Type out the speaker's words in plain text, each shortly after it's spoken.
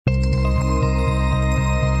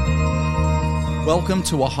Welcome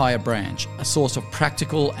to A Higher Branch, a source of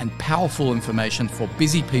practical and powerful information for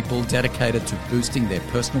busy people dedicated to boosting their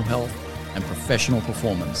personal health and professional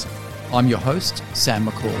performance. I'm your host, Sam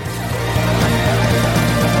McCall.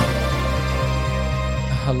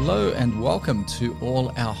 Hello and welcome to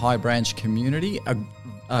all our High Branch community,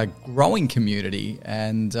 a growing community.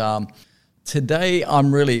 And today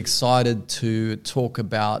I'm really excited to talk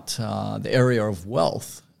about the area of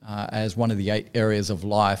wealth as one of the 8 areas of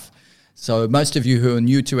life. So most of you who are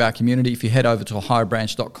new to our community, if you head over to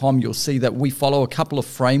higherbranch.com, you'll see that we follow a couple of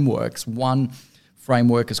frameworks. One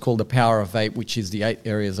framework is called the Power of 8, which is the 8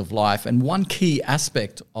 areas of life. And one key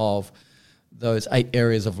aspect of those 8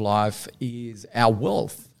 areas of life is our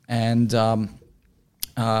wealth. And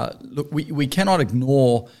look, we cannot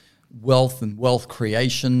ignore wealth and wealth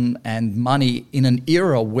creation and money in an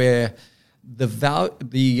era where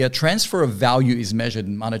the transfer of value is measured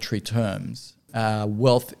in monetary terms.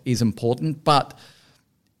 Wealth is important, but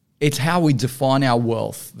it's how we define our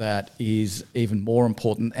wealth that is even more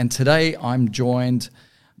important. And today I'm joined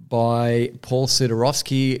by Paul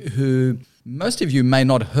Siderovski, who most of you may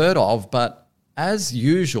not have heard of, but as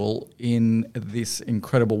usual in this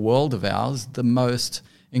incredible world of ours, the most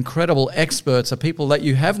incredible experts are people that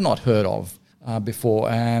you have not heard of before.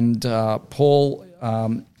 And Paul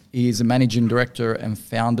is a managing director and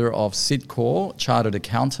founder of Sidcor Chartered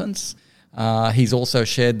Accountants. He's also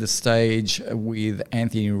shared the stage with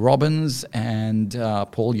Anthony Robbins, and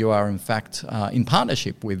Paul, you are in fact in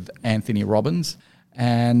partnership with Anthony Robbins.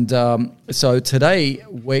 And so today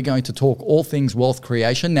we're going to talk all things wealth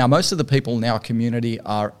creation. Now, most of the people in our community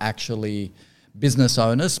are actually business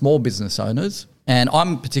owners, small business owners. And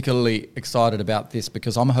I'm particularly excited about this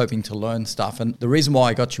because I'm hoping to learn stuff. And the reason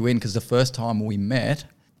why I got you in, because the first time we met,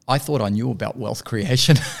 I thought I knew about wealth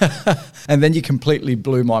creation. And then you completely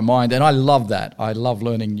blew my mind. And I love that. I love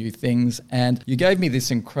learning new things. And you gave me this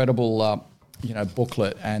incredible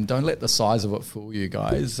booklet. And don't let the size of it fool you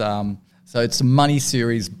guys. So it's a money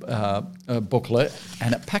series booklet.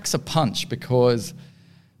 And it packs a punch because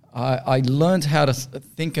I learned how to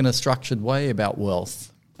think in a structured way about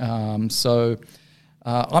wealth. So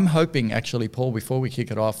I'm hoping, actually, Paul, before we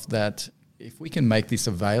kick it off, that if we can make this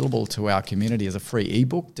available to our community as a free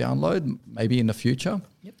ebook download, maybe in the future.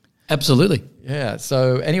 Yep. Absolutely. Yeah.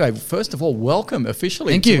 So anyway, first of all, welcome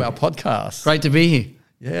officially to our podcast. Great to be here.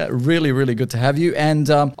 Yeah, really, really good to have you. And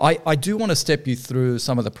I do want to step you through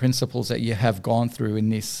some of the principles that you have gone through in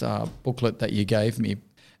this booklet that you gave me.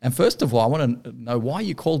 And first of all, I want to know why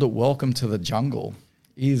you called it Welcome to the Jungle.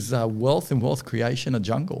 Is wealth and wealth creation a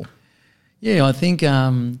jungle? Yeah, I think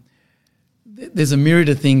there's a myriad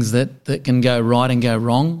of things that can go right and go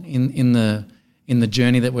wrong in the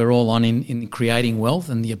journey that we're all on in creating wealth,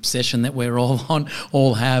 and the obsession that we're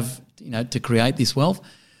all have to create this wealth.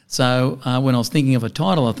 So when I was thinking of a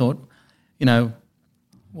title, I thought,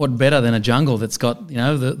 what better than a jungle that's got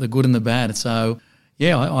the good and the bad. So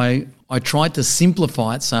yeah, I tried to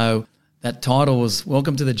simplify it so that title was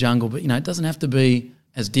Welcome to the Jungle, but it doesn't have to be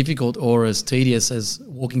as difficult or as tedious as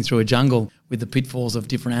walking through a jungle with the pitfalls of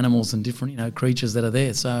different animals and different creatures that are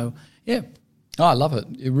there. So yeah. Oh, I love it.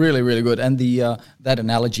 Really, really good. And that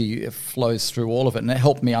analogy flows through all of it, and it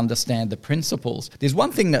helped me understand the principles. There's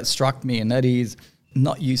one thing that struck me, and that is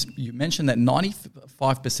you mentioned that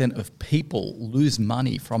 95% of people lose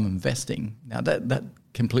money from investing. Now that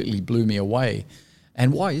completely blew me away.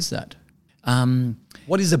 And why is that?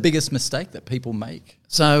 What is the biggest mistake that people make?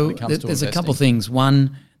 So there's a couple of things.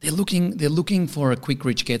 One, they're looking for a quick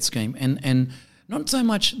rich get scheme, and not so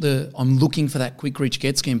much I'm looking for that quick rich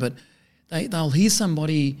get scheme, but they'll hear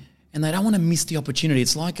somebody and they don't want to miss the opportunity.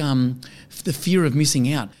 It's like the fear of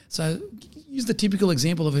missing out. So use the typical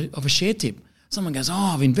example of a share tip. Someone goes, "Oh,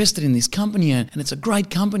 I've invested in this company and it's a great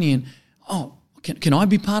company, and can I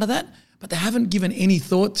be part of that?" But they haven't given any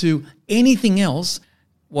thought to anything else.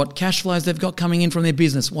 What cash flows they've got coming in from their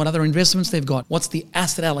business, what other investments they've got, what's the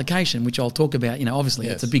asset allocation, which I'll talk about. Obviously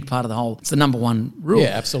It's a big part of the whole. It's the number one rule.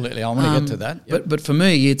 Yeah, absolutely. I want to get to that. Yep. But for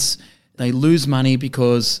me, it's they lose money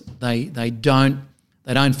because they don't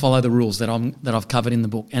follow the rules that I've covered in the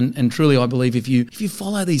book. And truly, I believe if you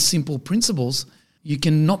follow these simple principles, you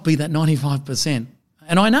can not be that 95%.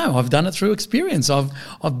 And I know I've done it through experience.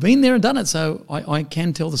 I've been there and done it, so I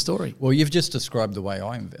can tell the story. Well, you've just described the way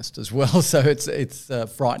I invest as well, so it's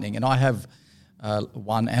frightening. And I have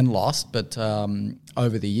won and lost, but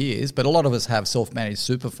over the years. But a lot of us have self-managed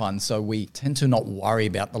super funds, so we tend to not worry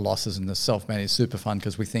about the losses in the self-managed super fund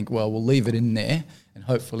because we think, well, we'll leave it in there, and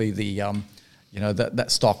hopefully the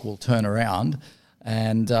that stock will turn around.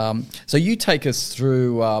 And so you take us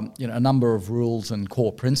through a number of rules and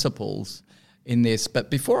core principles. in this. But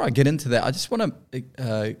before I get into that, I just want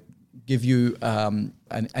to give you an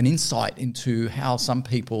insight into how some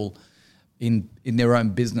people in their own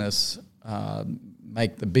business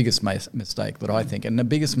make the biggest mistake that I think. And the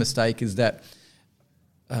biggest mistake is that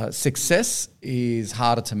success is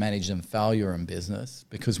harder to manage than failure in business,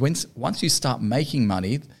 because once you start making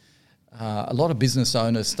money, a lot of business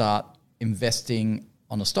owners start investing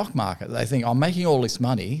on the stock market. They think, I'm making all this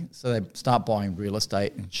money, so they start buying real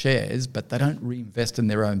estate and shares, but they don't reinvest in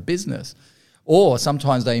their own business. Or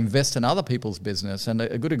sometimes they invest in other people's business. And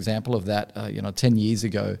a good example of that, 10 years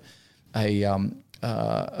ago, an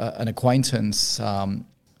acquaintance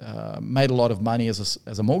made a lot of money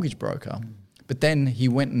as a mortgage broker, but then he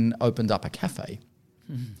went and opened up a cafe.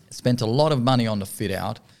 Spent a lot of money on the fit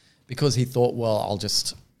out because he thought, well, I'll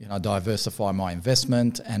just diversify my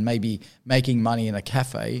investment, and maybe making money in a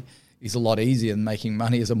cafe is a lot easier than making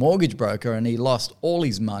money as a mortgage broker. And he lost all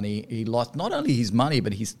his money. He lost not only his money,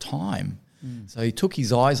 but his time. So he took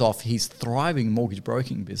his eyes off his thriving mortgage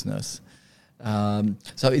broking business.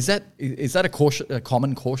 So is that a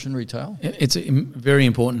common cautionary tale? It's very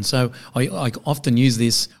important. So I often use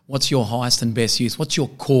this: what's your highest and best use? What's your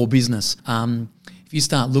core business? If you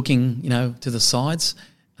start looking, to the sides,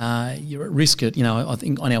 you're at risk. I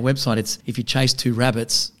think on our website, it's if you chase two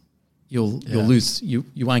rabbits, you'll lose. You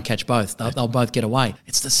won't catch both. They'll both get away.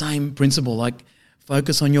 It's the same principle. Like,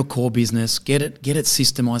 focus on your core business. Get it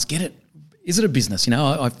systemized. Get it. Is it a business?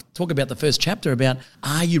 I talk about the first chapter about,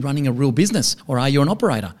 are you running a real business or are you an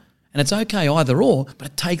operator? And it's okay either or, but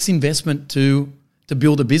it takes investment to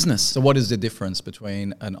build a business. So what is the difference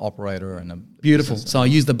between an operator and a Beautiful. business? So I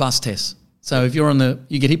use the bus test. So if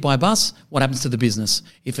you get hit by a bus, what happens to the business?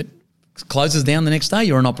 If it closes down the next day,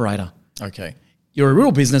 you're an operator. Okay. You're a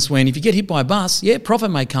real business when if you get hit by a bus, profit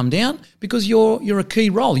may come down because you're a key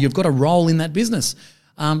role. You've got a role in that business.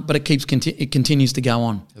 But it continues to go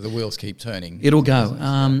on. The wheels keep turning. It'll go.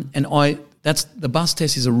 That's the bus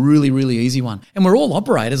test is a really, really easy one. And we're all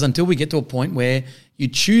operators until we get to a point where you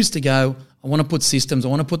choose to go, I want to put systems, I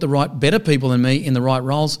want to put better people than me in the right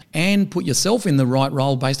roles, and put yourself in the right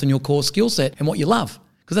role based on your core skill set and what you love.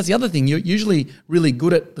 Because that's the other thing. You're usually really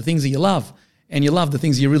good at the things that you love, and you love the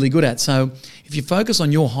things you're really good at. So if you focus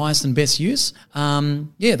on your highest and best use,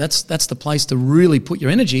 that's the place to really put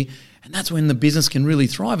your energy. And that's when the business can really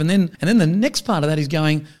thrive. And then the next part of that is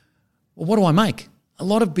going, well, what do I make? A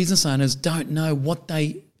lot of business owners don't know what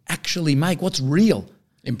they actually make, what's real.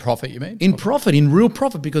 In profit, you mean? In profit, in real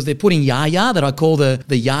profit, because they're putting yah-yah, that I call the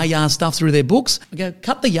yah-yah stuff through their books. I go,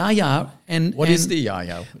 cut the yah-yah. What is the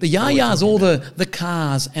yah-yah? The yah-yah is all the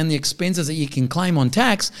cars and the expenses that you can claim on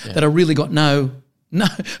tax that are really got no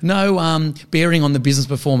bearing on the business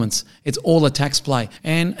performance. It's all a tax play.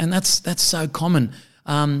 And that's so common.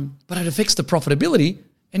 But it affects the profitability,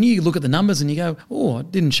 and you look at the numbers and you go, oh, I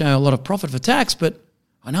didn't show a lot of profit for tax, but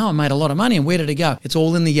I know I made a lot of money, and where did it go? It's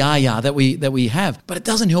all in the yah-yah that we have. But it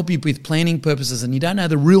doesn't help you with planning purposes, and you don't know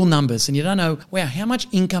the real numbers, and you don't know, wow, how much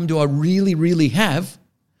income do I really, really have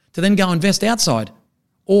to then go invest outside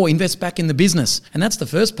or invest back in the business? And that's the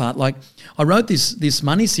first part. Like, I wrote this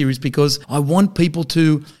money series because I want people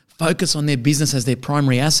to focus on their business as their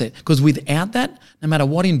primary asset, because without that, no matter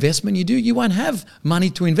what investment you do, you won't have money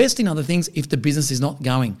to invest in other things if the business is not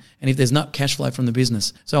going and if there's no cash flow from the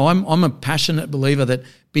business. So I'm a passionate believer that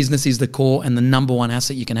business is the core and the number one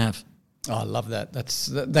asset you can have. Oh, I love that.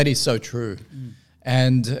 That is so true.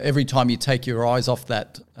 And every time you take your eyes off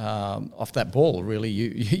that ball, really,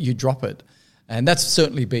 you drop it. And that's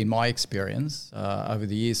certainly been my experience over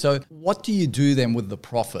the years. So what do you do then with the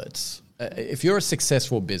profits? If you're a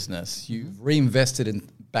successful business, you've reinvested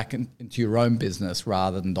back into your own business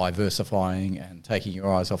rather than diversifying and taking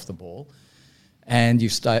your eyes off the ball, and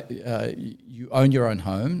you own your own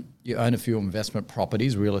home, you own a few investment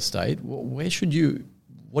properties, real estate. What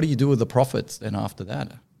do you do with the profits then after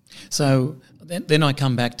that? So then I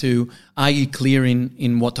come back to, are you clear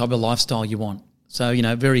in what type of lifestyle you want? So,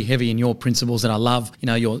 very heavy in your principles that I love,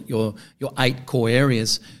 your 8 core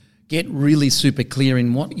areas. Get really super clear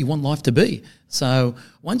in what you want life to be. So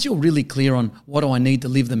once you're really clear on what do I need to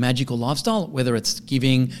live the magical lifestyle, whether it's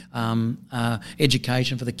giving,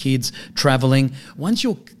 education for the kids, traveling,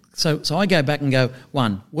 so I go back and go,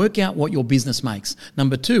 1, work out what your business makes.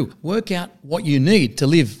 Number 2, work out what you need to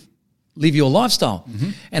live your lifestyle.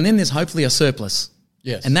 Mm-hmm. And then there's hopefully a surplus.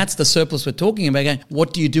 Yes. And that's the surplus we're talking about. Going,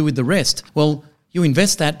 what do you do with the rest? Well, you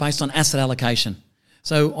invest that based on asset allocation.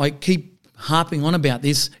 So I keep harping on about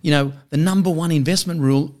this, the number one investment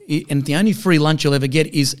rule, and the only free lunch you'll ever get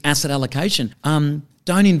is asset allocation.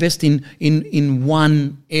 Don't invest in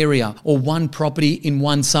one area or one property in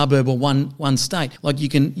one suburb or one state. Like you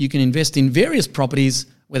can invest in various properties,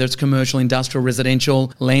 whether it's commercial, industrial,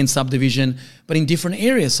 residential, land subdivision, but in different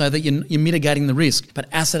areas so that you're mitigating the risk. But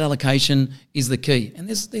asset allocation is the key. And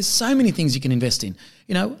there's so many things you can invest in.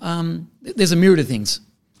 There's a myriad of things.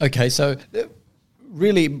 Okay, so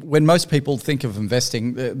really, when most people think of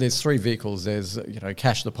investing, there's three vehicles. There's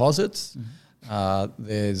cash deposits,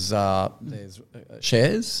 there's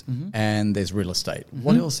shares, and there's real estate.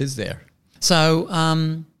 What else is there? So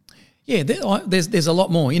there's a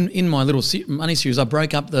lot more. In my little money series, I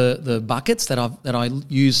broke up the buckets that I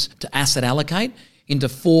use to asset allocate into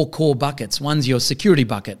 4 core buckets. One's your security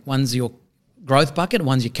bucket, one's your growth bucket,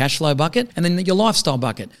 one's your cash flow bucket, and then your lifestyle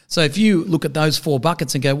bucket. So if you look at those 4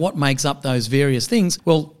 buckets and go, what makes up those various things?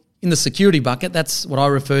 Well, in the security bucket, that's what I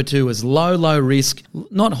refer to as low risk,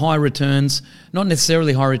 not high returns, not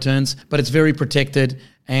necessarily high returns, but it's very protected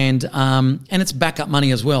and it's backup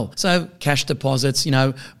money as well. So cash deposits,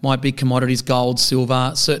 might be commodities, gold,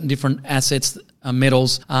 silver, certain different assets,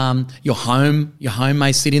 metals. Your home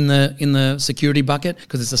may sit in the security bucket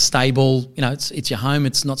because it's a stable. It's your home.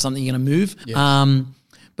 It's not something you're going to move. Yes.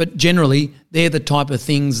 But generally, they're the type of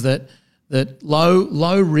things that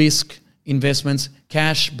low risk investments,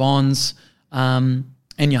 cash, bonds, and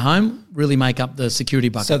your home really make up the security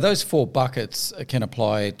bucket. So those 4 buckets can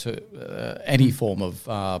apply to any form of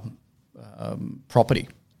property.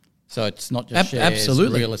 So it's not just shares,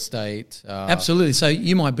 absolutely. Real estate. Absolutely. So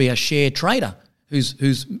you might be a share trader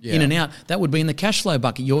who's in and out. That would be in the cash flow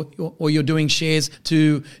bucket. You're doing shares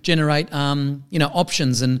to generate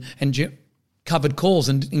options and covered calls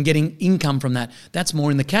and getting income from that. That's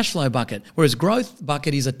more in the cash flow bucket. Whereas growth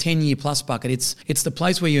bucket is a 10-year plus bucket. It's the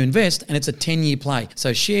place where you invest and it's a 10-year play.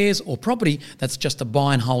 So shares or property, that's just a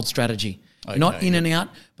buy and hold strategy. Okay, not in and out,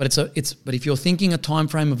 but but if you're thinking a time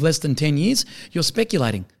frame of less than 10 years, you're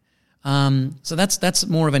speculating. So that's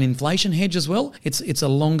more of an inflation hedge as well. It's a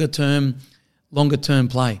longer term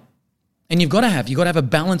play. And you've got to have a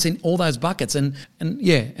balance in all those buckets. And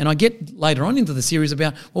I get later on into the series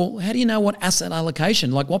about, well, how do you know what asset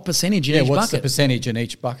allocation, like what percentage in each bucket? What's the percentage in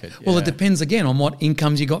each bucket? Well, it depends again on what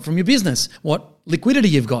incomes you got from your business, what liquidity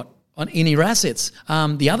you've got in your assets.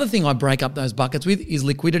 The other thing I break up those buckets with is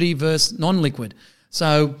liquidity versus non-liquid.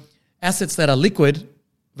 So assets that are liquid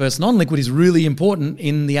versus non-liquid is really important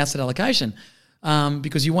in the asset allocation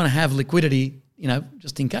because you want to have liquidity,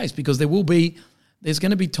 just in case, because there's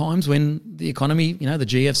going to be times when the economy, the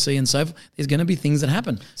GFC and so forth, there's going to be things that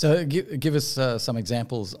happen. So give us some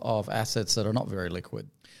examples of assets that are not very liquid.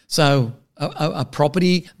 So a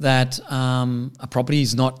property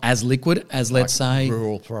is not as liquid as, let's say,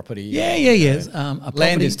 rural property. Yeah.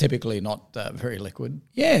 Land is typically not very liquid.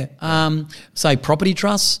 Yeah. Say property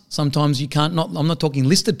trusts. Sometimes you can't. I'm not talking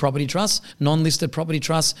listed property trusts, non-listed property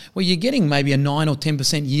trusts, where you're getting maybe a 9 or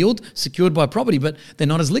 10% yield secured by property, but they're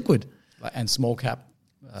not as liquid. And small cap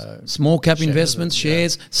investments,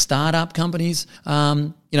 shares, startup companies,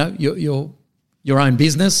 your own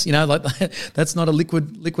business, like that's not a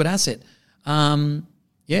liquid asset.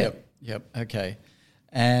 Yep. Okay.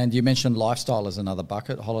 And you mentioned lifestyle as another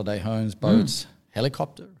bucket: holiday homes, boats,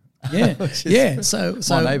 helicopter. Yeah. So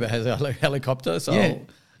my neighbour has a helicopter. So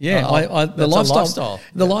the lifestyle.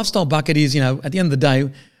 The lifestyle bucket is, at the end of the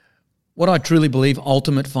day, what I truly believe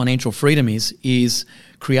ultimate financial freedom is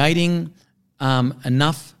creating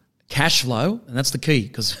enough cash flow, and that's the key,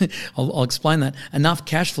 because I'll explain that, enough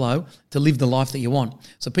cash flow to live the life that you want.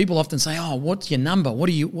 So people often say, oh, what's your number? What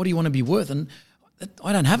do you want to be worth? And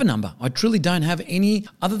I don't have a number. I truly don't have any,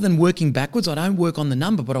 other than working backwards. I don't work on the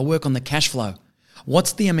number, but I work on the cash flow.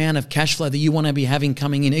 What's the amount of cash flow that you want to be having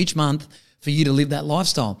coming in each month for you to live that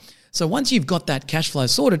lifestyle? So once you've got that cash flow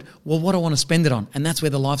sorted, well, what do I want to spend it on? And that's where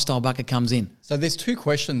the lifestyle bucket comes in. So there's 2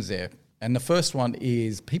 questions there. And the first one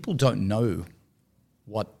is people don't know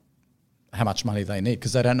how much money they need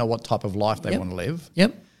because they don't know what type of life they want to live.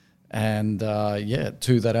 Yep. And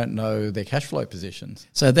 2, they don't know their cash flow positions.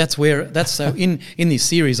 So in this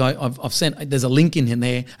series I've sent, there's a link in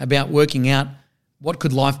there about working out what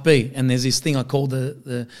could life be. And there's this thing I call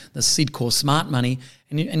the Sidcore Smart Money,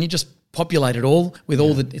 and you just populate it all with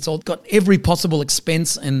it's all got every possible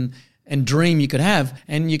expense and dream you could have,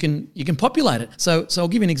 and you can populate it. So I'll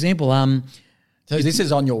give you an example. So this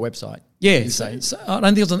is on your website. Yeah, so I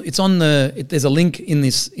don't think it's on there's a link in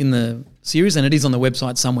the series, and it is on the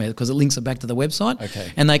website somewhere because it links it back to the website.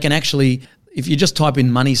 Okay. And they can actually, if you just type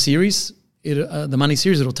in money series, the money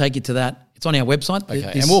series, it'll take you to that. It's on our website.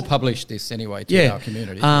 Okay. And we'll publish this anyway to our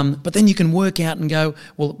community. But then you can work out and go,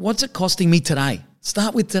 well, what's it costing me today?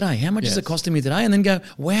 Start with today. How much is it costing me today? And then go,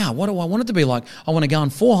 wow, what do I want it to be like? I want to go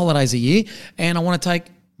on 4 holidays a year, and I want to take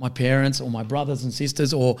my parents or my brothers and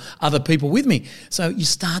sisters or other people with me. So you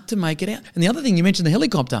start to make it out. And the other thing, you mentioned the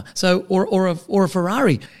helicopter, so or a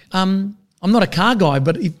Ferrari. I'm not a car guy,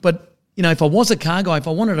 but if I was a car guy, if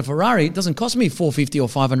I wanted a Ferrari, it doesn't cost me $450,000 or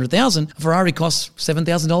 $500,000. A Ferrari costs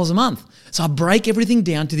 $7,000 a month. So I break everything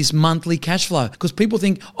down to this monthly cash flow, because people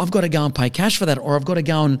think I've got to go and pay cash for that, or I've got to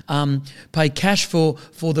go and pay cash for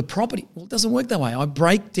the property. Well, it doesn't work that way. I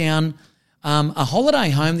break down a holiday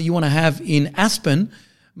home that you want to have in Aspen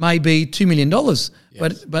may be $2 million,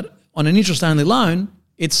 but on an interest-only loan,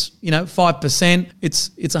 it's 5%. It's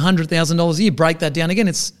 $100,000 a year. Break that down again.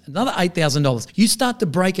 It's another $8,000. You start to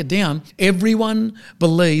break it down. Everyone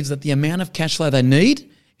believes that the amount of cash flow they need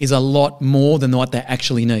is a lot more than what they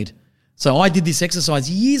actually need. So I did this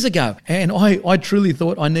exercise years ago, and I truly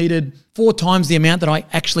thought I needed 4 times the amount that I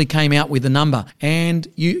actually came out with the number. And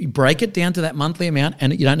you break it down to that monthly amount,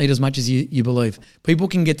 and you don't need as much as you believe. People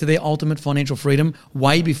can get to their ultimate financial freedom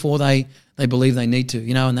way before they believe they need to,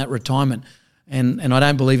 in that retirement. And I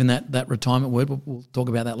don't believe in that retirement word, but we'll talk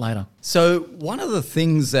about that later. So one of the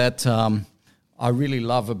things that I really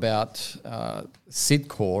love about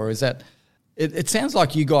Sidcore is that it sounds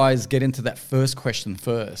like you guys get into that first question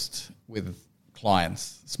first with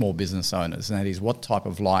clients, small business owners, and that is, what type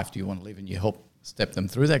of life do you want to live? And you help step them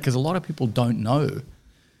through that, because a lot of people don't know.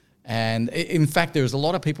 And in fact, there's a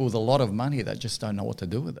lot of people with a lot of money that just don't know what to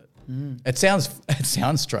do with it. It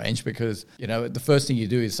sounds strange, because the first thing you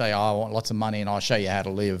do is say, I want lots of money and I'll show you how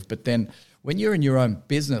to live. But then when you're in your own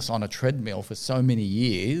business on a treadmill for so many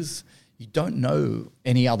years, you don't know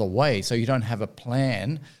any other way. So you don't have a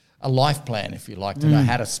plan, a life plan, if you like, to know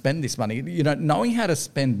how to spend this money. Knowing how to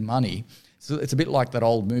spend money, so it's a bit like that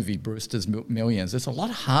old movie, Brewster's Millions. It's a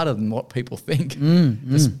lot harder than what people think.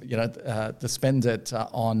 To spend it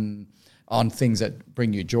on things that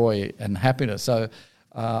bring you joy and happiness. So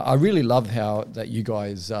I really love how that you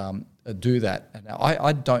guys do that. And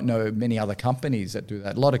I don't know many other companies that do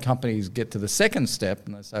that. A lot of companies get to the second step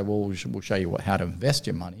and they say, well, we'll show you how to invest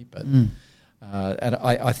your money. But and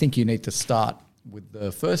I think you need to start with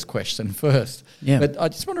the first question first. Yeah. But I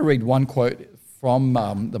just want to read one quote from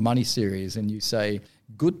the Money series, and you say,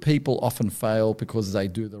 good people often fail because they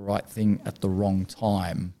do the right thing at the wrong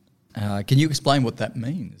time. Can you explain what that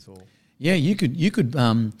means? Or? Yeah, you could. You could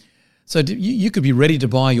be ready to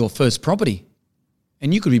buy your first property,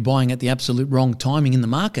 and you could be buying at the absolute wrong timing in the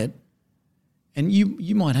market, and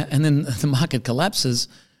you might and then the market collapses,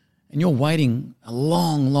 and you're waiting a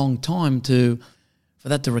long time for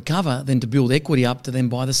that to recover, then to build equity up to then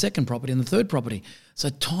buy the second property and the third property. So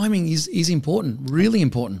timing is important, really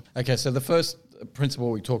important. Okay, so the first principle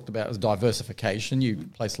we talked about was diversification. You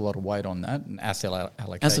place a lot of weight on that, and asset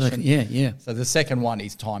allocation. Yeah. So the second one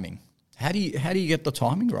is timing. How do you get the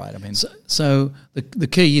timing right? I mean, so the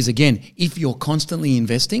key is, again, if you're constantly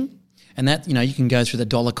investing, and that you can go through the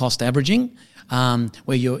dollar cost averaging,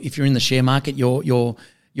 where if you're in the share market,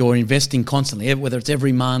 you're investing constantly, whether it's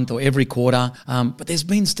every month or every quarter. But there's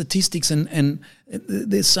been statistics, and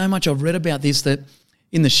there's so much I've read about this, that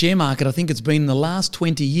in the share market, I think it's been in the last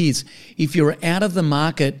 20 years, if you're out of the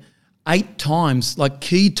market 8 times, like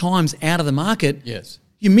key times out of the market, yes,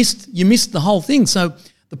 you missed the whole thing. So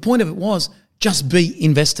the point of it was, just be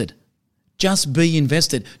invested. Just be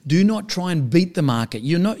invested. Do not try and beat the market.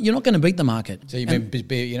 You're not going to beat the market. So you mean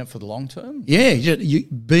be in it for the long term? Yeah, you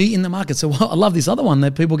be in the market. So I love this other one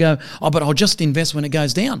that people go, but I'll just invest when it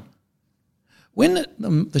goes down. When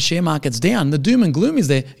the share market's down, the doom and gloom is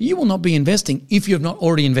there. You will not be investing if you have not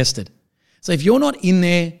already invested. So if you're not in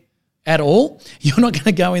there at all, you're not going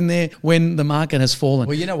to go in there when the market has fallen.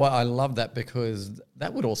 Well, you know what? I love that, because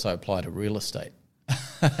that would also apply to real estate.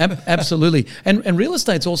 Absolutely. And real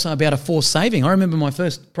estate's also about a forced saving. I remember my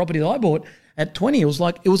first property that I bought at 20, it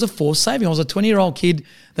was a forced saving. I was a 20-year-old kid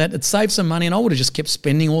that had saved some money, and I would have just kept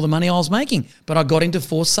spending all the money I was making. But I got into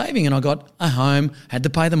forced saving, and I got a home, had to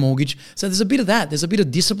pay the mortgage. So there's a bit of that. There's a bit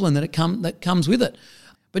of discipline that comes with it.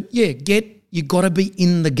 But yeah, you got to be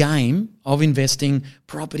in the game of investing,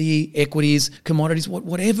 property, equities, commodities,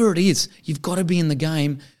 whatever it is. You've got to be in the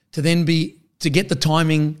game to get the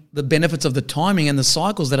timing, the benefits of the timing and the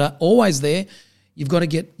cycles that are always there. You've got to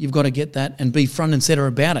get that and be front and center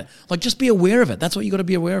about it. Like, just be aware of it. That's what you got to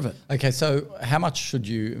be aware of it. Okay, so how much should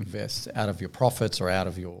you invest out of your profits or out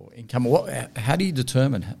of your income? How do you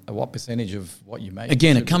determine what percentage of what you make?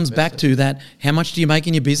 Again, it comes back to that. How much do you make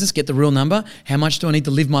in your business? Get the real number. How much do I need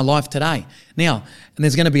to live my life today? Now, and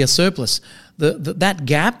there's going to be a surplus. That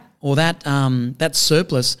gap or that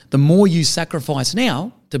surplus, the more you sacrifice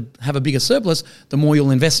now, to have a bigger surplus, the more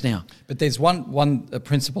you'll invest now. But there's one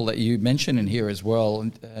principle that you mention in here as well,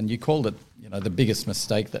 and you called it, the biggest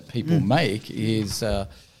mistake that people make is,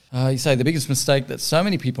 you say the biggest mistake that so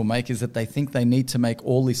many people make is that they think they need to make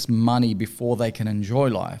all this money before they can enjoy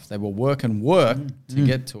life. They will work and work to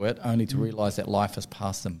get to it, only to realize that life has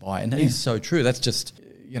passed them by. And that is so true. That's just,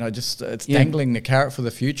 it's dangling the carrot for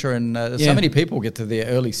the future. And so many people get to their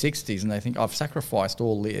early 60s and they think, I've sacrificed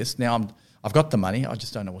all this. Now I've got the money. I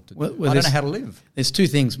just don't know what to do. I don't know how to live. There's two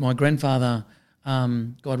things. My grandfather,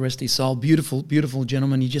 God rest his soul, beautiful, beautiful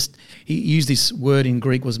gentleman. He used this word in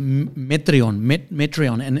Greek was metrion,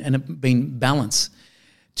 and it being balance.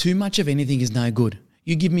 Too much of anything is no good.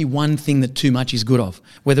 You give me one thing that too much is good of,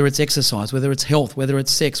 whether it's exercise, whether it's health, whether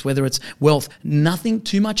it's sex, whether it's wealth. Nothing,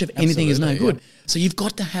 too much of anything is no good. So you've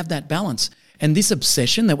got to have that balance. And this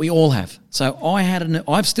obsession that we all have. So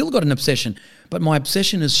I've still got an obsession, but my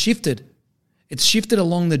obsession has shifted. It's shifted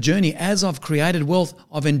along the journey. As I've created wealth,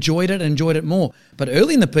 I've enjoyed it more. But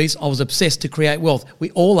early in the piece, I was obsessed to create wealth. We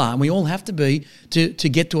all are, and we all have to be to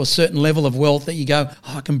get to a certain level of wealth that you go,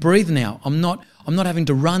 I can breathe now. I'm not having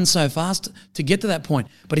to run so fast to get to that point.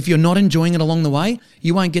 But if you're not enjoying it along the way,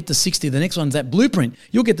 you won't get to 60. The next one's that blueprint.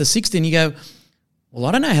 You'll get to 60 and you go, well,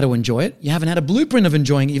 I don't know how to enjoy it. You haven't had a blueprint of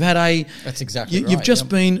enjoying it. That's exactly right. You've just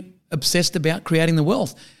been obsessed about creating the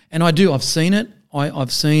wealth. And I've seen it.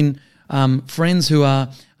 I've seen friends who are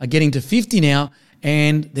getting to 50 now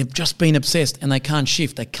and they've just been obsessed and they can't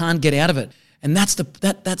shift. They can't get out of it. And that's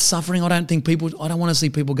that's suffering. I don't want to see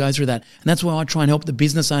people go through that. And that's why I try and help the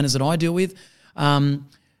business owners that I deal with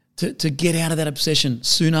to get out of that obsession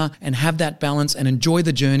sooner and have that balance and enjoy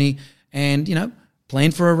the journey and,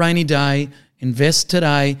 plan for a rainy day, invest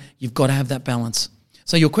today. You've got to have that balance.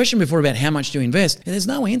 So your question before about how much do you invest, there's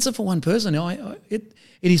no answer for one person.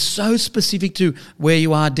 It is so specific to where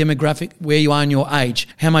you are, demographic, where you are in your age,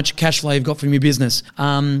 how much cash flow you've got from your business.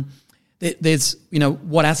 There's,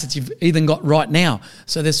 what assets you've even got right now.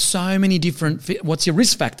 So there's so many different, what's your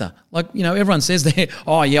risk factor? Like, everyone says there,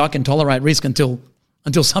 oh yeah, I can tolerate risk until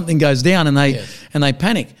something goes down and they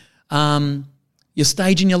panic. Your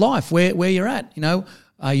stage in your life, where you're at,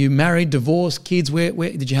 are you married, divorced, kids, where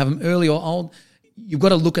did you have them early or old? You've got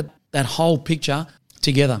to look at that whole picture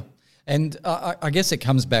together. And I guess it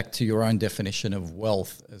comes back to your own definition of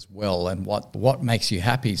wealth as well and what makes you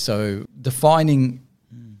happy. So defining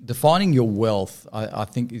your wealth, I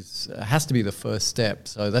think has to be the first step.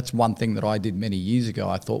 So that's one thing that I did many years ago.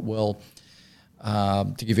 I thought,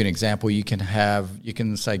 to give you an example, you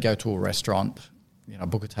can say go to a restaurant,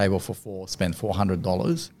 book a table for 4, spend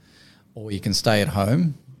 $400, or you can stay at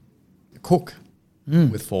home, cook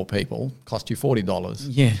with 4 people, cost you $40.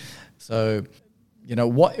 Yeah. So,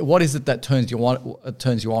 what is it that turns you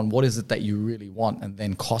on? What is it that you really want? And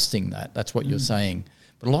then costing that. That's what you're saying.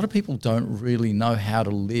 But a lot of people don't really know how to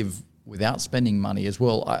live without spending money as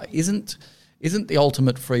well. Isn't the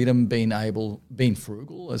ultimate freedom being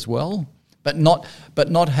frugal as well? But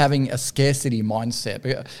not having a scarcity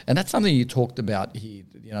mindset. And that's something you talked about here,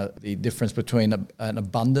 the difference between an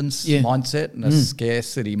abundance mindset and a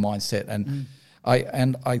scarcity mindset.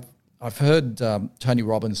 And I've heard Tony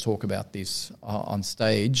Robbins talk about this on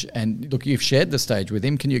stage. And look, you've shared the stage with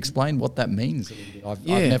him. Can you explain what that means a little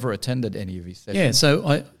bit? I've never attended any of his sessions. Yeah,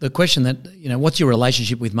 so the question that, what's your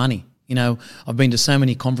relationship with money? I've been to so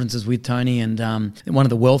many conferences with Tony, and one of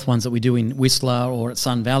the wealth ones that we do in Whistler or at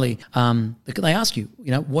Sun Valley, they ask you,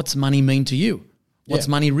 what's money mean to you? What's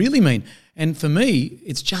money really mean? And for me,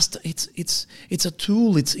 it's just it's a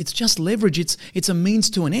tool. It's just leverage. It's a means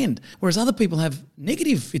to an end. Whereas other people have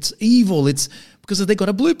negative. It's evil. It's because they got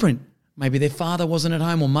a blueprint. Maybe their father wasn't at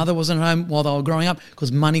home or mother wasn't at home while they were growing up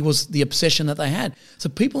because money was the obsession that they had. So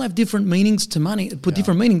people have different meanings to money,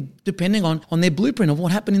 different meaning depending on their blueprint of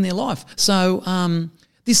what happened in their life. So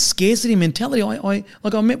this scarcity mentality,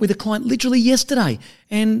 I met with a client literally yesterday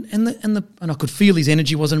and I could feel his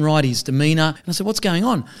energy wasn't right, his demeanour. And I said, what's going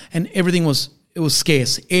on? And everything was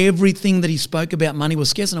scarce. Everything that he spoke about money was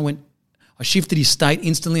scarce. And I shifted his state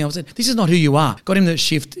instantly. I said, this is not who you are. Got him to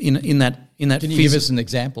shift in that. Can you give us an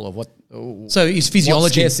example of what? So his physiology.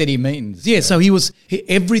 What scarcity means. Yeah. So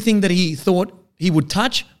everything that he thought he would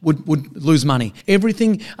touch would lose money.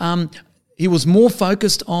 Everything. He was more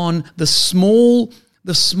focused on the small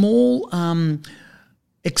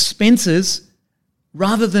expenses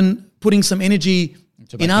rather than putting some energy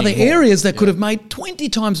in other areas that could have made 20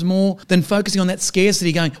 times more than focusing on that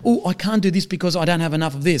scarcity. Going, oh, I can't do this because I don't have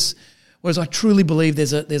enough of this. Whereas I truly believe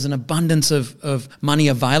there's an abundance of money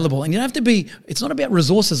available. And you don't have to be, it's not about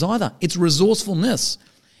resources either. It's resourcefulness.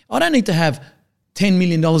 I don't need to have $10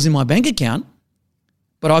 million in my bank account,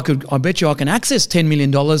 but I bet you I can access $10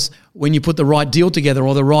 million when you put the right deal together,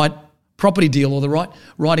 or the right property deal, or the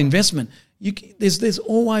right investment. There's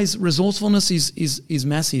always resourcefulness is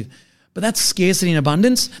massive, but that's scarcity and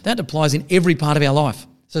abundance. That applies in every part of our life.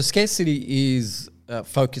 So scarcity is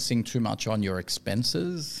focusing too much on your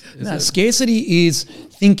expenses? No, scarcity is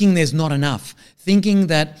thinking there's not enough, thinking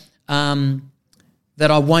that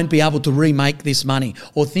I won't be able to remake this money,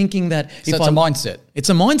 or thinking that so it's a mindset. It's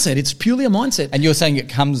a mindset. It's purely a mindset. And you're saying it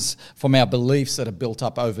comes from our beliefs that are built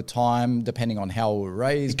up over time, depending on how we're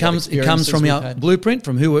raised. It comes from our blueprint,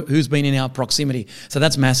 from who's been in our proximity. So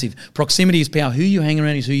that's massive. Proximity is power. Who you hang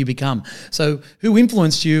around is who you become. So who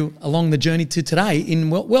influenced you along the journey to today in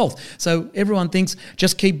wealth? So everyone thinks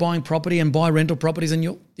just keep buying property and buy rental properties,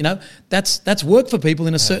 and that's work for people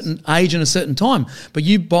in a certain age and a certain time. But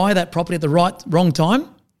you buy that property at the wrong time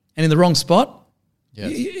and in the wrong spot.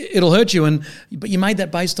 Yes. It'll hurt you, but you made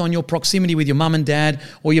that based on your proximity with your mum and dad,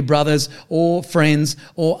 or your brothers, or friends,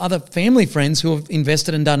 or other family friends who have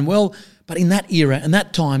invested and done well, but in that era and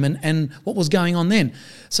that time and what was going on then.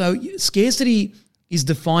 So scarcity is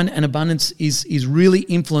defined, and abundance is really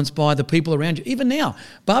influenced by the people around you. Even now,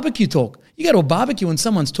 barbecue talk. You go to a barbecue and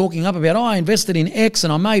someone's talking up about, I invested in X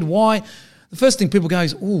and I made Y. The first thing people go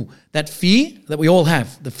is, that fear that we all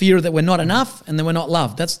have, the fear that we're not enough and that we're not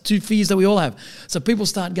loved. That's two fears that we all have. So people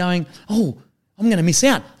start going, I'm going to miss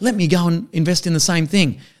out. Let me go and invest in the same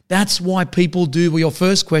thing. That's why people do, your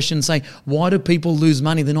first question, say, why do people lose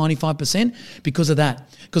money, the 95%? Because of that.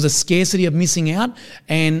 Because of scarcity of missing out,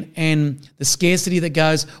 and the scarcity that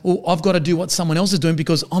goes, I've got to do what someone else is doing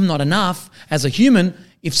because I'm not enough as a human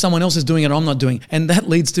if someone else is doing it, I'm not doing it. And that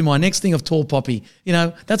leads to my next thing of tall poppy.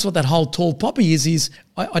 That's what that whole tall poppy is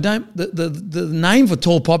the name for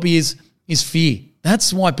tall poppy is fear.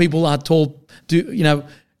 That's why people are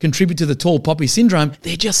contribute to the tall poppy syndrome.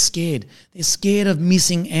 They're just scared. They're scared of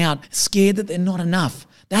missing out, scared that they're not enough.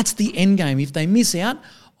 That's the end game. If they miss out,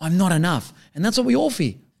 I'm not enough. And that's what we all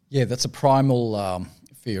fear. Yeah, that's a primal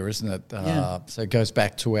fear, isn't it? So it goes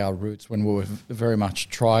back to our roots when we were very much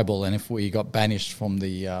tribal, and if we got banished from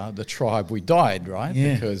the tribe, we died, right?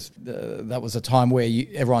 Yeah. Because that was a time where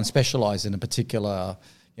everyone specialised in a particular,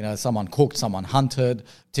 someone cooked, someone hunted.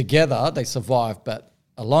 Together, they survived, but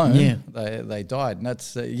alone, they died. And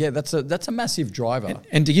that's a massive driver.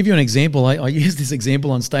 And to give you an example, I used this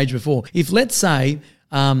example on stage before. If, let's say,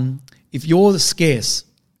 if you're scarce,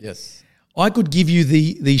 yes, I could give you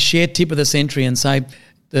the share tip of the century and say,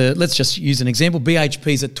 let's just use an example.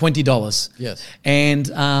 BHP's at $20. Yes,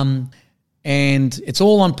 and it's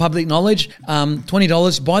all on public knowledge.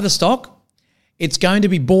 $20, buy the stock. It's going to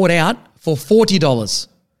be bought out for $40. Mm-hmm.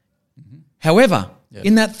 However,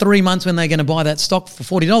 in that 3 months when they're going to buy that stock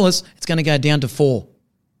for $40, it's going to go down to $4.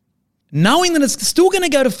 Knowing that it's still going to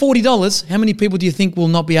go to $40, how many people do you think will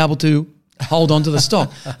not be able to hold on to the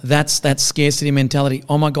stock? That's that scarcity mentality.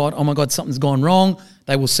 Oh my God, something's gone wrong.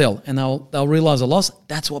 They will sell, and they'll realize a loss.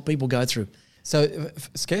 That's what people go through. So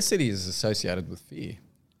scarcity is associated with fear,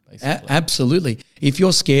 basically. Absolutely. If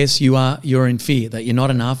you're scarce, you're in fear that you're not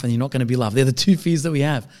enough and you're not going to be loved. They're the two fears that we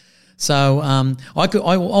have. So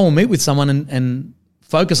I will meet with someone and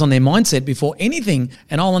focus on their mindset before anything,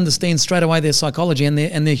 and I'll understand straight away their psychology and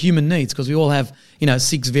their human needs, because we all have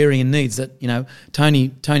 6 varying needs that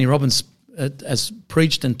Tony Robbins has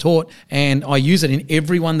preached and taught, and I use it in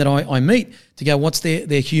everyone that I meet to go, what's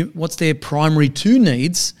their primary 2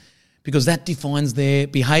 needs, because that defines their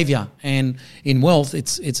behaviour. And in wealth,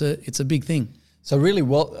 it's a big thing. So really,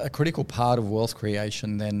 a critical part of wealth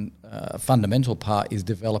creation, then a fundamental part, is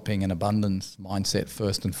developing an abundance mindset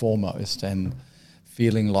first and foremost, and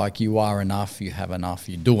feeling like you are enough, you have enough,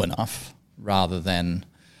 you do enough, rather than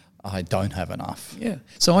I don't have enough. Yeah.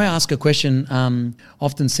 So I ask a question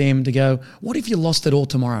often, Sam, to go, what if you lost it all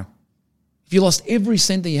tomorrow? If you lost every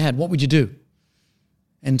cent that you had, what would you do?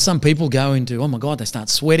 And some people go into, oh my God, they start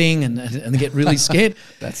sweating and they get really scared.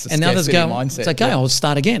 That's the and others go, mindset. It's okay, I'll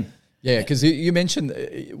start again. Yeah, because you mentioned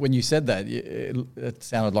when you said that, it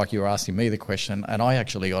sounded like you were asking me the question, and I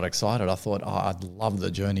actually got excited. I thought, I'd love the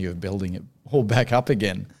journey of building it all back up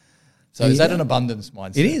again. So is that an abundance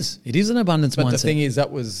mindset? It is. It is an abundance mindset. But the thing is,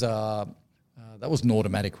 that was an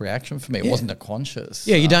automatic reaction for me. It wasn't a conscious.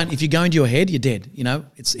 Yeah, you don't. If you go into your head, you're dead.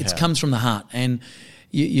 It comes from the heart, and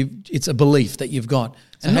it's a belief that you've got.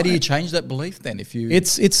 So how do you change that belief then? If you,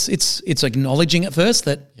 it's acknowledging at first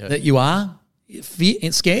that you are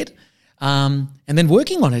scared. and then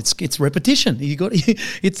working on it. It's repetition.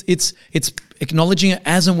 It's acknowledging it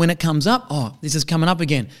as and when it comes up. Oh, this is coming up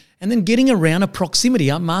again. And then getting around a proximity,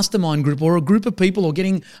 a mastermind group or a group of people, or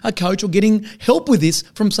getting a coach or getting help with this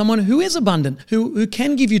from someone who is abundant, who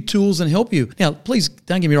can give you tools and help you. Now, please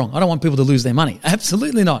don't get me wrong. I don't want people to lose their money.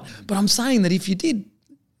 Absolutely not. But I'm saying that if you did,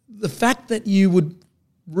 the fact that you would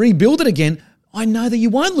rebuild it again, I know that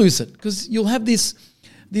you won't lose it, because you'll have this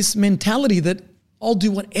mentality that I'll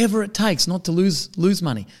do whatever it takes not to lose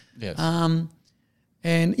money. Yes.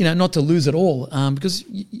 And, not to lose it all, because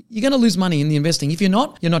you're going to lose money in the investing. If you're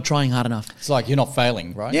not trying hard enough. It's like you're not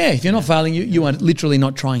failing, right? Yeah, if you're not failing, you are literally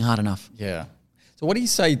not trying hard enough. Yeah. So what do you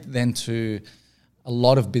say then to a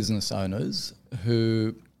lot of business owners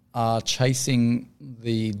who are chasing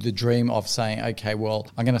the dream of saying, okay, well,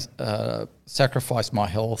 I'm going to sacrifice my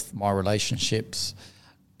health, my relationships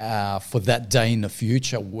for that day in the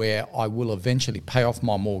future where I will eventually pay off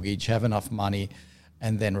my mortgage, have enough money,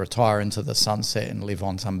 and then retire into the sunset and live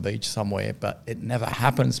on some beach somewhere. But it never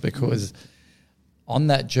happens, because on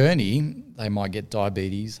that journey, they might get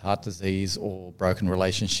diabetes, heart disease, or broken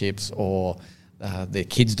relationships, or their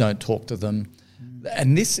kids don't talk to them.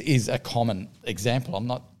 And this is a common example. I'm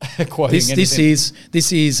not quoting anything.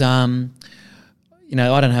 This is I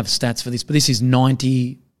don't have stats for this, but this is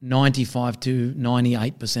 95 to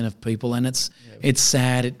 98% of people, and it's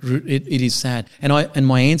sad. It is sad. And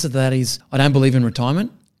my answer to that is I don't believe in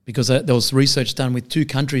retirement, because there was research done with 2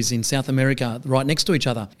 countries in South America right next to each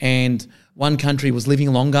other, and one country was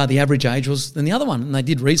living longer, the average age was, than the other one. And they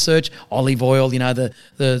did research, olive oil,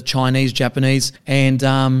 the Chinese, Japanese,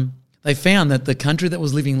 and they found that the country that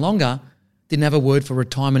was living longer didn't have a word for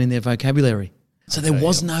retirement in their vocabulary. So there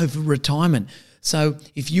was no retirement. So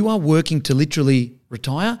if you are working to literally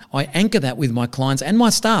retire, I anchor that with my clients and my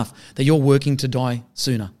staff that you're working to die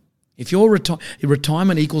sooner. If your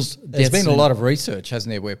retirement equals death There's been sooner, a lot of research, hasn't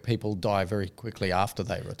there, where people die very quickly after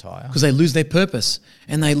they retire. because they lose their purpose,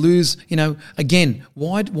 and they lose, again,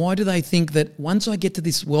 why do they think that once I get to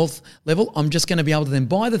this wealth level, I'm just going to be able to then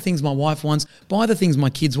buy the things my wife wants, buy the things my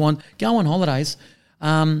kids want, go on holidays?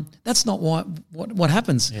 That's not what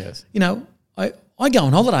happens. Yes. I go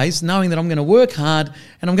on holidays knowing that I'm going to work hard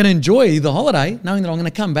and I'm going to enjoy the holiday, knowing that I'm going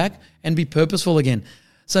to come back and be purposeful again.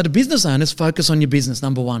 So to business owners, focus on your business,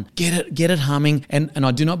 number one. Get it humming. And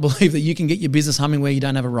I do not believe that you can get your business humming where you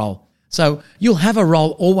don't have a role. So you'll have a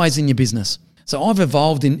role always in your business. So I've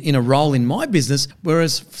evolved in a role in my business,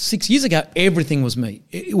 whereas 6 years ago, everything was me.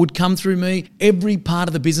 It would come through me. Every part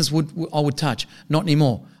of the business I would touch. Not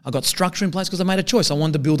anymore. I got structure in place because I made a choice. I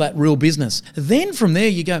wanted to build that real business. Then from there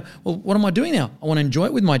you go, well, what am I doing now? I want to enjoy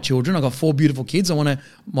it with my children. I've got 4 beautiful kids. My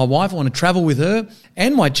wife, I want to travel with her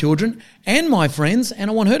and my children and my friends, and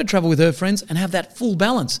I want her to travel with her friends and have that full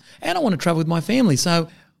balance. And I want to travel with my family. So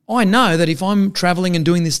I know that if I'm traveling and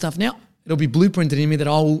doing this stuff now, it'll be blueprinted in me that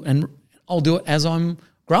I'll do it as I'm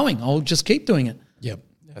growing. I'll just keep doing it. Yep,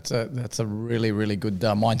 that's a really, really good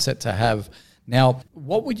mindset to have. Now,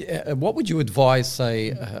 what would you advise,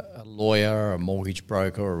 say, a lawyer, a mortgage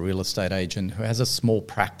broker, or a real estate agent who has a small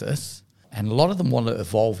practice, and a lot of them want to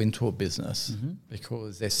evolve into a business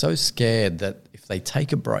because they're so scared that if they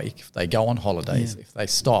take a break, if they go on holidays, if they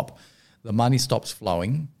stop, the money stops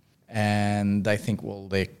flowing, and they think, well,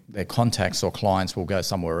 their contacts or clients will go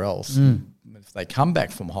somewhere else. If they come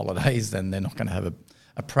back from holidays, then they're not going to have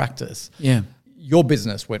a practice. Yeah. Your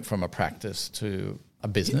business went from a practice to a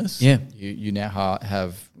business. Yeah. You now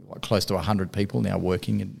have close to 100 people now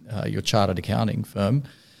working in your chartered accounting firm.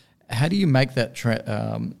 How do you make that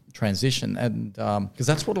transition? And because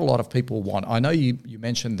that's what a lot of people want. I know you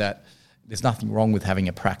mentioned that there's nothing wrong with having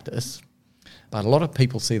a practice, but a lot of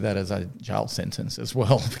people see that as a jail sentence as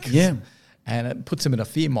well. And it puts them in a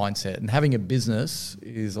fear mindset. And having a business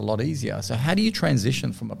is a lot easier. So how do you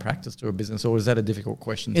transition from a practice to a business, or is that a difficult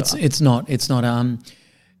question? It's not.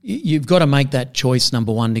 You've got to make that choice,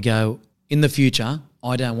 number one, to go, in the future,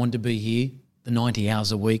 I don't want to be here the 90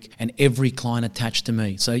 hours a week and every client attached to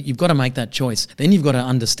me. So you've got to make that choice. Then you've got to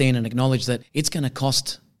understand and acknowledge that it's going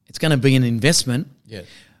to be an investment. Yeah.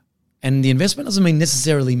 And the investment doesn't mean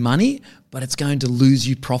necessarily money, but it's going to lose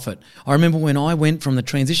you profit. I remember when I went from the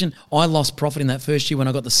transition, I lost profit in that first year when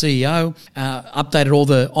I got the CEO, updated all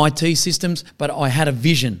the IT systems, but I had a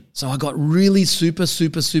vision. So I got really super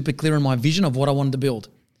clear on my vision of what I wanted to build.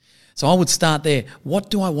 So I would start there. What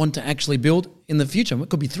do I want to actually build in the future? It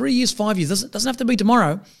could be 3 years, 5 years. It doesn't have to be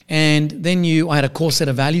tomorrow. And then I had a core set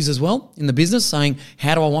of values as well in the business, saying,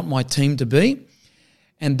 how do I want my team to be?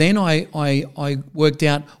 And then I worked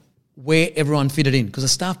out where everyone fitted in, because the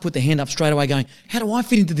staff put their hand up straight away going, how do I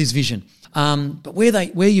fit into this vision? But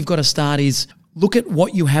where you've got to start is, look at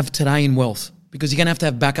what you have today in wealth, because you're going to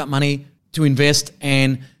have backup money to invest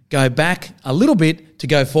and go back a little bit to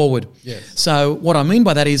go forward. Yes. So what I mean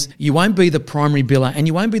by that is you won't be the primary biller and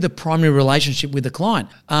you won't be the primary relationship with the client.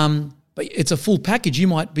 But it's a full package. You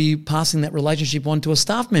might be passing that relationship on to a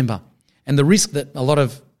staff member. And the risk that a lot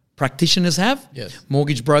of practitioners have, yes,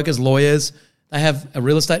 mortgage brokers, lawyers, they have a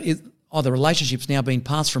real estate, the relationship's now being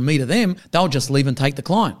passed from me to them, they'll just leave and take the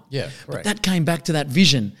client. Yeah, correct. But that came back to that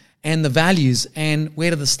vision and the values and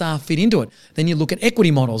where do the staff fit into it. Then you look at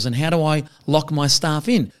equity models and how do I lock my staff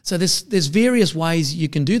in. So there's various ways you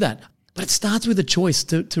can do that. But it starts with a choice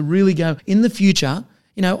to really go, in the future,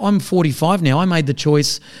 I'm 45 now. I made the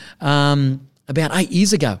choice about 8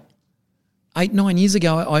 years ago. 9 years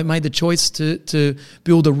ago, I made the choice to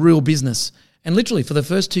build a real business. And literally for the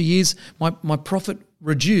first 2 years, my profit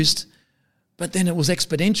reduced, but then it was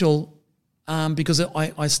exponential because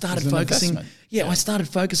I started focusing. Yeah, I started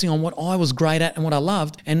focusing on what I was great at and what I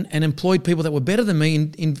loved, and employed people that were better than me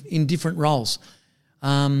in different roles.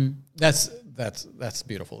 That's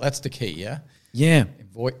beautiful. That's the key. Yeah. Yeah.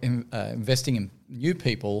 Investing in new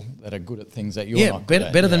people that are good at things that you're not good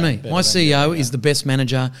at. Better than me. My CEO is the best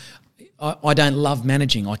manager. I don't love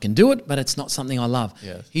managing. I can do it, but it's not something I love.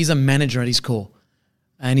 Yes. He's a manager at his core.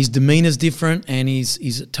 And his demeanor's different, and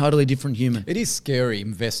he's a totally different human. It is scary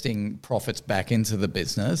investing profits back into the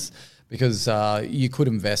business, because you could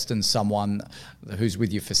invest in someone who's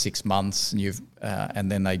with you for 6 months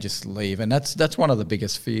and then they just leave. And that's one of the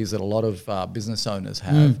biggest fears that a lot of business owners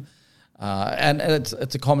have. And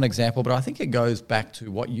it's a common example, but I think it goes back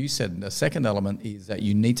to what you said. The second element is that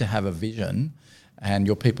you need to have a vision, and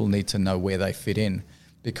your people need to know where they fit in.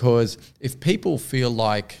 Because if people feel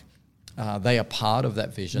like they are part of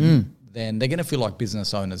that vision, then they're going to feel like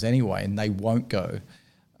business owners anyway, and they won't go.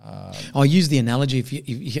 I use the analogy,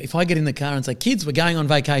 if I get in the car and say, kids, we're going on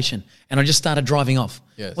vacation, and I just started driving off,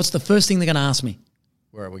 yes, what's the first thing they're going to ask me?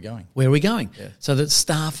 Where are we going? Where are we going? Yeah. So that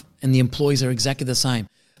staff and the employees are exactly the same.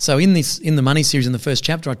 So in the Money series, in the first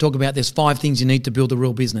chapter, I talk about there's 5 things you need to build a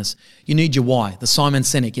real business. You need your why, the Simon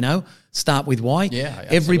Sinek, start with why. Yeah,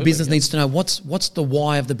 every business needs to know what's the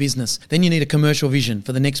why of the business. Then you need a commercial vision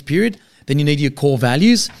for the next period. Then you need your core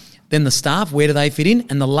values. Then the staff, where do they fit in?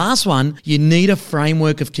 And the last one, you need a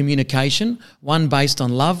framework of communication, one based on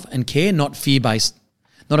love and care, not fear-based,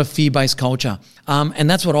 not a fear-based culture. And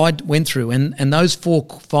that's what I went through. And those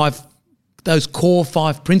those core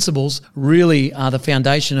 5 principles really are the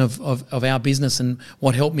foundation of our business and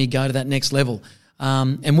what helped me go to that next level.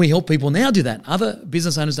 And we help people now do that. Other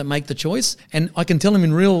business owners that make the choice, and I can tell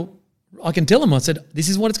them I said, this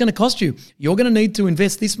is what it's going to cost you. You're going to need to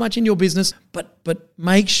invest this much in your business, but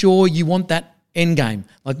make sure you want that end game.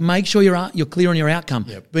 Like, make sure you're clear on your outcome,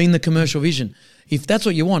 being the commercial vision. If that's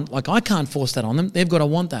what you want, like, I can't force that on them. They've got to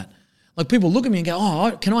want that. Like, people look at me and go,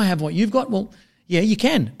 oh, can I have what you've got? Well, yeah, you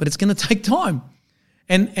can, but it's going to take time.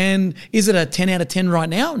 And is it a 10 out of 10 right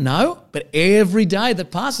now? No, but every day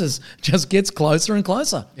that passes just gets closer and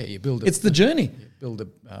closer. Yeah, you build it. It's the journey. You build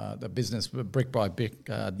the business brick by brick,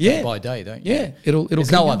 day by day, don't you? Yeah, it'll.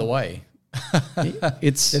 There's no other way.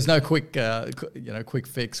 There's no quick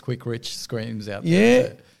fix, quick rich schemes out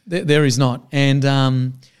there. Yeah, there is not.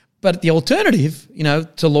 And but the alternative, to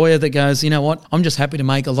a lawyer that goes, you know what, I'm just happy to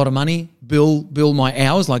make a lot of money, bill my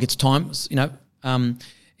hours, like it's time,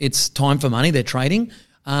 it's time for money, they're trading.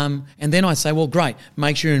 And then I say, well, great,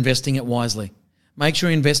 make sure you're investing it wisely. Make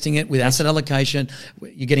sure you're investing it with asset allocation.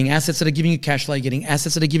 You're getting assets that are giving you cash flow, you're getting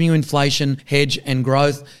assets that are giving you inflation, hedge and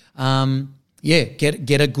growth.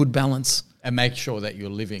 Get a good balance. And make sure that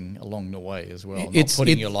you're living along the way as well, not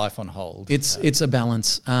putting your life on hold. It's a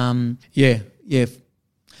balance. No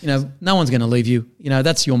one's going to leave you.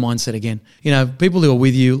 That's your mindset again. People who are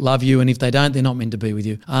with you love you, and if they don't, they're not meant to be with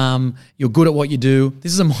you. You're good at what you do.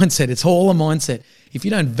 This is a mindset. It's all a mindset. If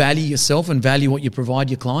you don't value yourself and value what you provide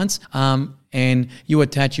your clients, and you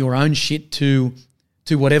attach your own shit to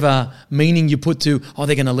whatever meaning you put to,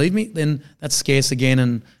 they're going to leave me, then that's scarce again,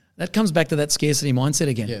 and that comes back to that scarcity mindset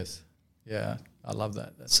again. Yes. Yeah, I love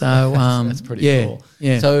that. That's pretty cool.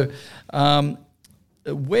 Yeah. So,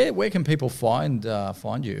 where can people find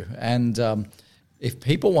you? And if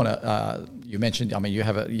people want to, you mentioned, you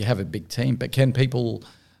have a big team, but can people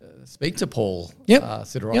speak to Paul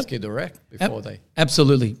Siderovski direct before they?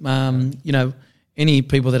 Absolutely. Any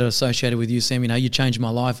people that are associated with you, Sam, you changed my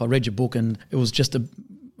life. I read your book, and it was just the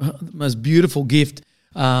most beautiful gift.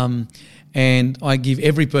 And I give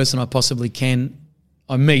every person I possibly can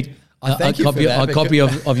I meet a copy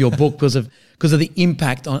of your book because of the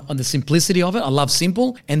impact on the simplicity of it. I love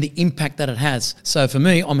simple and the impact that it has. So for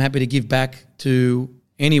me, I'm happy to give back to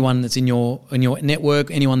anyone that's in your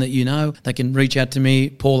network, anyone that you know, they can reach out to me,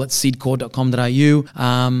 Paul at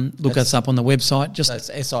sidcor.com.au. Look us up on the website. Just that's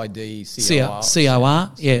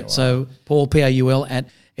SIDCOR. Yeah. So Paul, PAUL at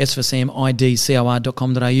S for Sam,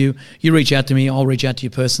 IDCOR.com.au. You reach out to me, I'll reach out to you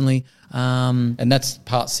personally. And that's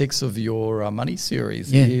part 6 of your money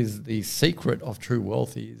series. Yeah. Is the secret of true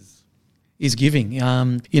wealth is giving.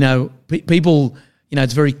 People,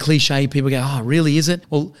 it's very cliche. People go, oh, really, is it?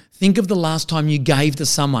 Well, think of the last time you gave to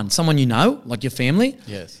someone you know, like your family.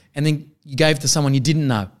 Yes. And then you gave to someone you didn't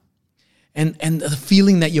know. And the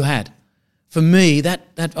feeling that you had. For me, that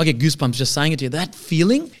I get goosebumps just saying it to you. That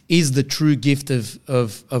feeling is the true gift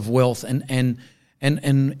of wealth and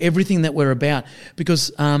everything that we're about.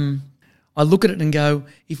 Because I look at it and go,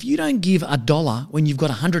 if you don't give $1 when you've got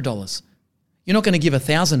 $100, you're not going to give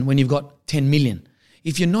 1,000 when you've got 10 million.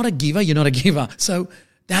 If you're not a giver, you're not a giver. So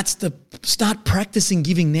start practicing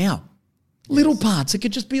giving now. Little parts. It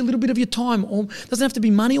could just be a little bit of your time, or doesn't have to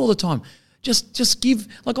be money all the time. Just give.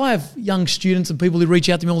 Like I have young students and people who reach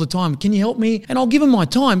out to me all the time. Can you help me? And I'll give them my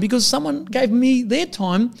time because someone gave me their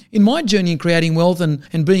time in my journey in creating wealth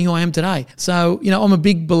and being who I am today. So, I'm a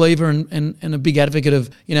big believer and a big advocate of,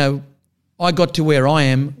 I got to where I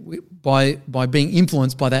am by being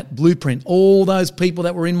influenced by that blueprint. All those people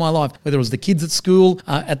that were in my life, whether it was the kids at school,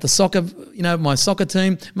 at the soccer, my soccer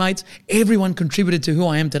team mates, everyone contributed to who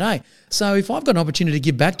I am today. So if I've got an opportunity to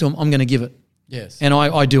give back to them, I'm going to give it. Yes. And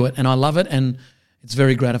I do it, and I love it, and it's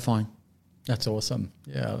very gratifying. That's awesome.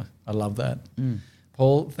 Yeah, I love that.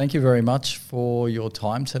 Paul, thank you very much for your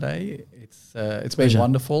time today. It's been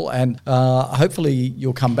wonderful, and hopefully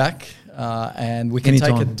you'll come back and we can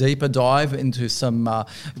take a deeper dive into some.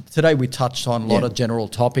 Today we touched on a lot of general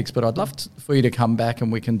topics, but I'd love for you to come back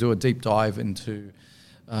and we can do a deep dive into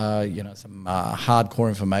some hardcore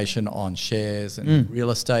information on shares and real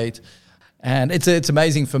estate. And it's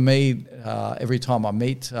amazing for me every time I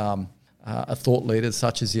meet a thought leader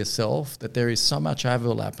such as yourself that there is so much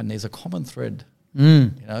overlap and there's a common thread,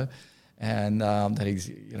 and that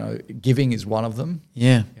is, giving is one of them.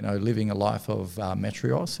 Yeah. Living a life of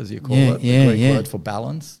metrios, as you call it, the Greek word for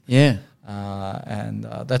balance. Yeah. And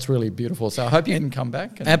that's really beautiful. So I hope you can come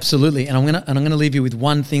back. Absolutely. And I'm gonna leave you with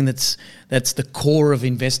one thing that's the core of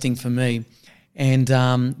investing for me. And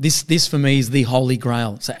this for me is the holy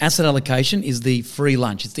grail. So asset allocation is the free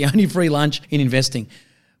lunch. It's the only free lunch in investing.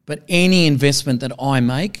 But any investment that I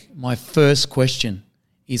make, my first question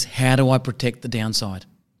is, how do I protect the downside?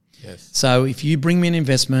 Yes. So if you bring me an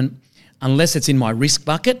investment, unless it's in my risk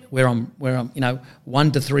bucket where I'm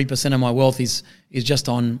 1 to 3% of my wealth is just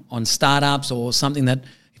on startups or something that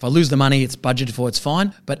if I lose the money, it's budgeted for, it's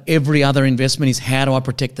fine. But every other investment is, how do I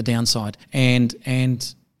protect the downside? And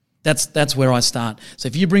that's where I start. So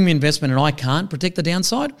if you bring me investment and I can't protect the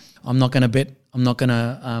downside, I'm not going to bet. I'm not going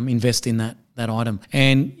to invest in that item.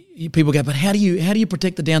 And people go, but how do you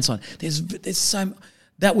protect the downside? There's so.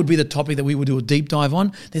 That would be the topic that we would do a deep dive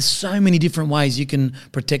on. There's so many different ways you can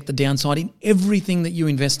protect the downside in everything that you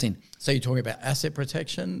invest in. So you're talking about asset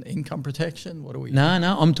protection, income protection? What are we? No,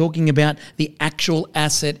 I'm talking about the actual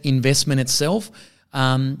asset investment itself.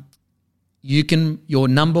 Your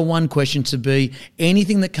number one question should be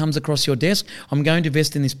anything that comes across your desk. I'm going to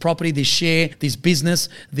invest in this property, this share, this business,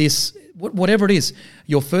 this whatever it is.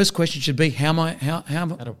 Your first question should be, how am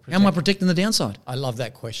I protecting the downside? I love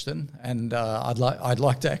that question, and I'd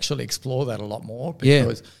like to actually explore that a lot more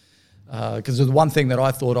because the one thing that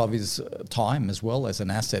I thought of is time as well as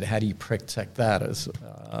an asset. How do you protect that as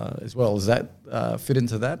well? Does that fit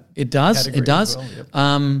into that? It does. It does. Well? Yep.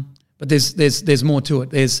 But there's more to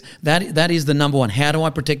it. There's that is the number one. How do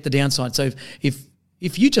I protect the downside? So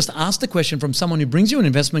if you just ask the question from someone who brings you an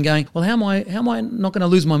investment, going, well, how am I not going to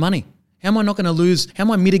lose my money? How am I not going to lose? How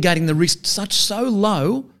am I mitigating the risk so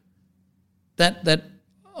low that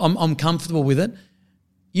I'm comfortable with it?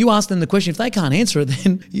 You ask them the question. If they can't answer it,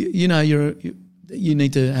 then you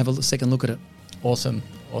need to have a second look at it. Awesome.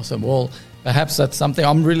 Well, perhaps that's something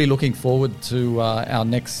I'm really looking forward to our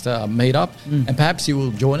next meetup, and perhaps you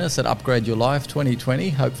will join us at Upgrade Your Life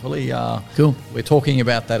 2020. Hopefully, cool. We're talking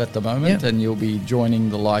about that at the moment, and you'll be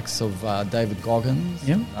joining the likes of David Goggins,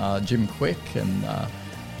 Jim Quick, and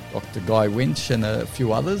Dr. Guy Winch, and a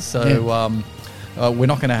few others. So we're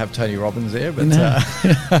not going to have Tony Robbins there, but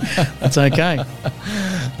that's okay.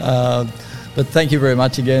 But thank you very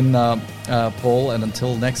much again, Paul. And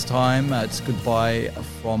until next time, it's goodbye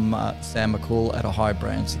from Sam McCool at a High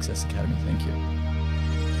Branch Success Academy. Thank you.